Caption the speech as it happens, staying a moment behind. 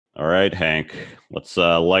All right, Hank, let's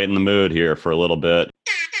lighten the mood here for a little bit.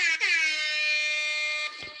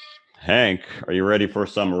 Hank, are you ready for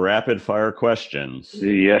some rapid fire questions?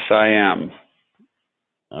 Yes, I am.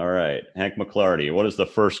 All right, Hank McLarty, what is the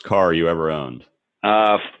first car you ever owned?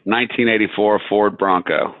 1984 Ford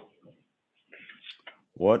Bronco.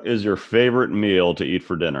 What is your favorite meal to eat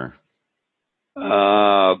for dinner?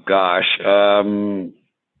 Oh gosh.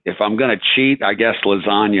 If I'm gonna cheat, I guess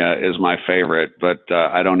lasagna is my favorite, but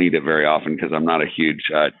I don't eat it very often because I'm not a huge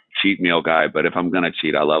cheat meal guy. But if I'm gonna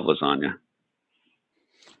cheat, I love lasagna.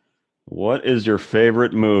 What is your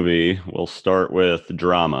favorite movie? We'll start with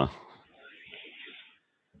drama.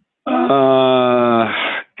 Uh,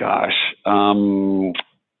 gosh.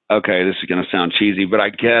 Okay, this is gonna sound cheesy, but I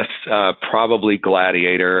guess probably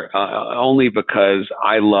Gladiator, only because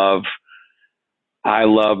I love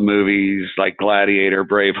movies like Gladiator,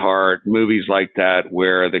 Braveheart, movies like that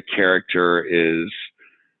where the character is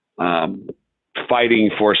um,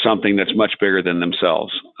 fighting for something that's much bigger than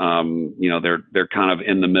themselves. They're kind of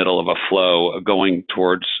in the middle of a flow, going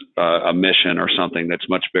towards a mission or something that's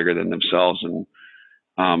much bigger than themselves, and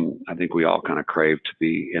I think we all kind of crave to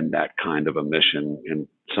be in that kind of a mission in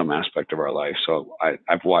some aspect of our life. So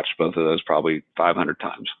I've watched both of those probably 500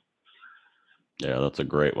 times. Yeah, that's a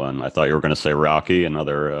great one. I thought you were going to say Rocky,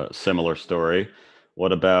 another similar story.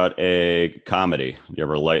 What about a comedy? You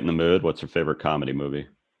ever lighten the mood? What's your favorite comedy movie?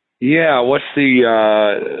 Yeah, what's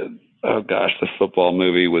the oh gosh, the football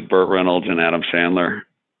movie with Burt Reynolds and Adam Sandler?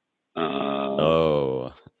 Uh,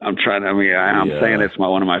 Oh, I'm trying. I mean, I'm the saying it's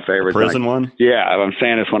one of my the favorites. prison one Yeah, I'm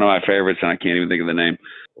saying it's one of my favorites, and I can't even think of the name.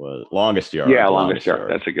 was Longest Yeah, Yard. Longest Longest Yard.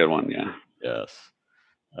 Yard. That's a good one. Yeah. Yes.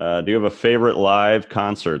 Do you have a favorite live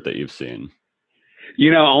concert that you've seen?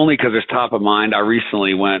 Only because it's top of mind. I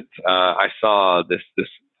recently went. I saw this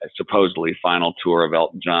supposedly final tour of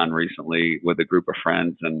Elton John recently with a group of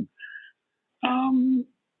friends, and um,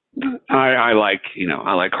 I like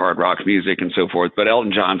I like hard rock music and so forth. But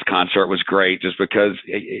Elton John's concert was great just because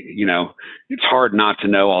it's hard not to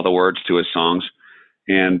know all the words to his songs.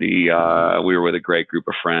 And the we were with a great group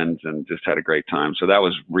of friends and just had a great time. So that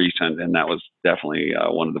was recent, and that was definitely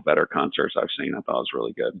one of the better concerts I've seen. I thought it was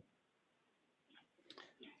really good.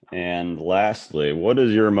 And lastly, what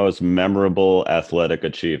is your most memorable athletic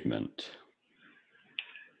achievement?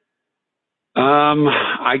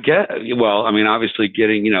 I get, well, I mean, obviously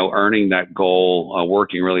getting, earning that goal,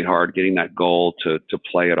 working really hard, getting that goal to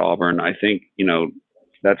play at Auburn. I think,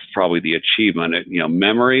 that's probably the achievement.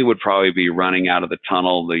 Memory would probably be running out of the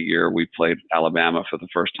tunnel the year we played Alabama for the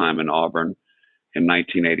first time in Auburn in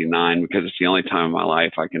 1989, because it's the only time in my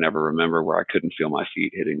life I can ever remember where I couldn't feel my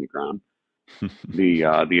feet hitting the ground. The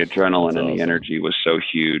That's adrenaline and the awesome. energy was so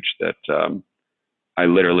huge that, I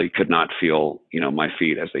literally could not feel, my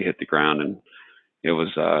feet as they hit the ground. And it was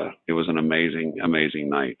an amazing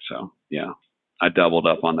night. So yeah, I doubled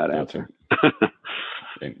up on that That's a answer.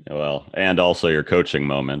 well, and also your coaching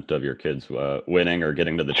moment of your kids winning or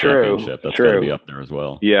getting to the True, championship. That's got to be true. up there as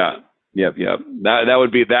well. Yeah, yep. That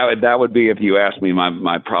would be if you asked me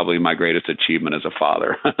my probably my greatest achievement as a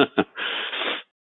father.